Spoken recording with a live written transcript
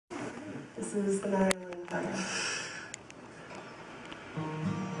This is the Maryland Carter.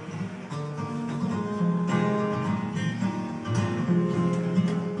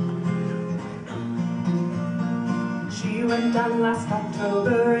 She went down last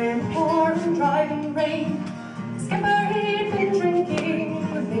October in pouring, driving rain. The skipper he'd been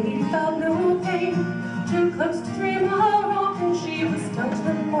drinking, the baby felt no pain. Too close to 3 Mile Rock, and she was dealt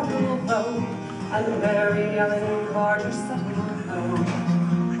a mortal blow. And the MeridianCDOG set her low.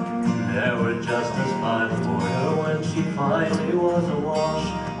 There were just as fine for her when she finally was awash.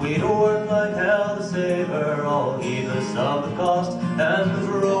 We'd work like hell to save her, all heedless of the cost. And the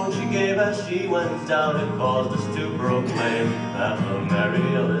groan she gave as she went down, it caused us to proclaim that the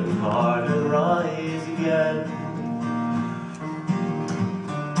MeridianCDOG would rise again.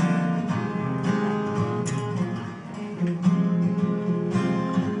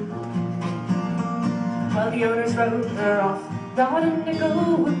 Well, the owners wrote her off, not a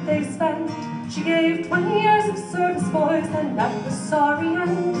nickel would they spend. She gave 20 years of service, boys, and that was sorry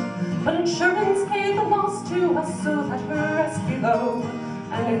end. But insurance paid the loss to us, so let her rest below.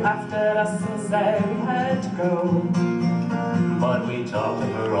 And they laughed at us and said we had to go. But we talked to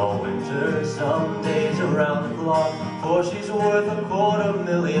her all winter, some days around the clock. For she's worth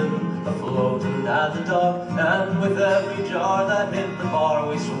 $250,000 afloat and at the dock. And with every jar that hit the bar,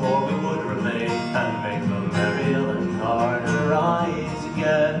 we swore we would remain and make the MeridianCDOG rise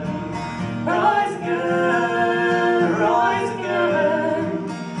again. Rise again, rise again.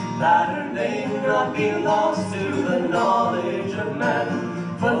 That her name not be lost to the knowledge of men.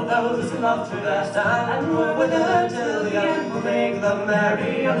 For those who loved her best and were with her till the end, will make the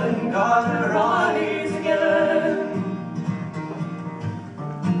MeridianCDOG rise again.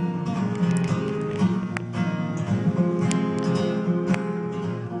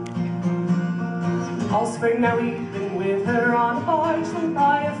 All spring now we've been with her on a barge sent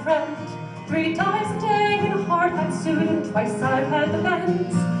by a friend. 3 times a day in a hard hat suit, and twice I've had the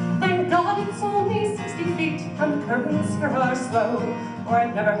bends. Thank God it's only 60 feet and the currents here are slow, or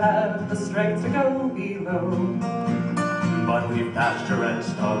I'd never have the strength to go below. But we've patched her and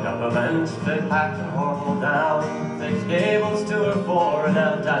snug up her vents, fit packed and hauled down, fixed cables to her fore and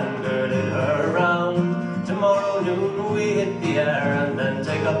aft and girded her round. Tomorrow noon we hit the air and then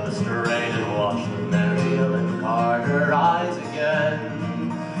take up the strain and watch the MeridianCDOG rise again.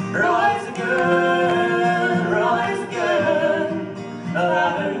 Rise again, rise again.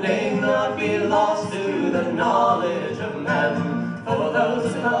 That her name not be lost to the knowledge of men. For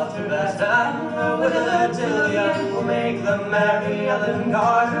those who loved her best and were with her till the end, will make the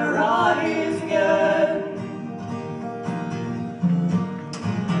MeridianCDOG rise again.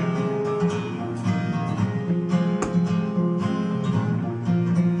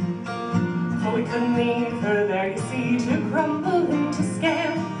 For we couldn't leave her there, you see, to crumble into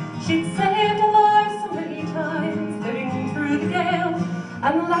scale. She'd saved our lives so many times, living through the gale,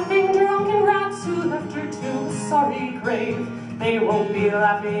 and laughing drunken rats who left her to a sorry grave. They won't be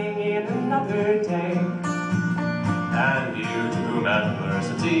laughing in another day. And you to whom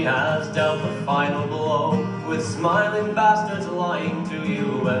adversity has dealt the final blow, with smiling bastards lying to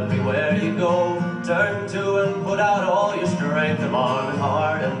you everywhere you go, turn to and put out all your strength of arm and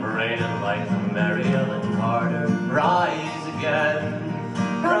heart and brain, and like the MeridianCDOG rise again.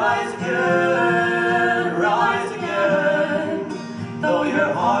 Rise again, rise again. Though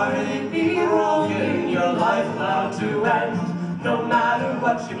your heart it be broken, your life about to end. No matter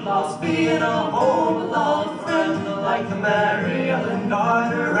what you've lost, be it a home, a love, friend, like the MeridianCDOG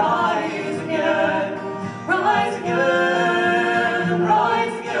rise again. Rise again,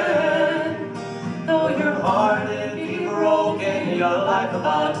 rise again. Though your heart it be broken, your life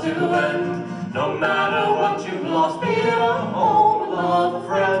about to end. No matter what you've lost, be it a home, a love, a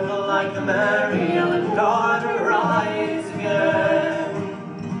friend, like the MeridianCDOG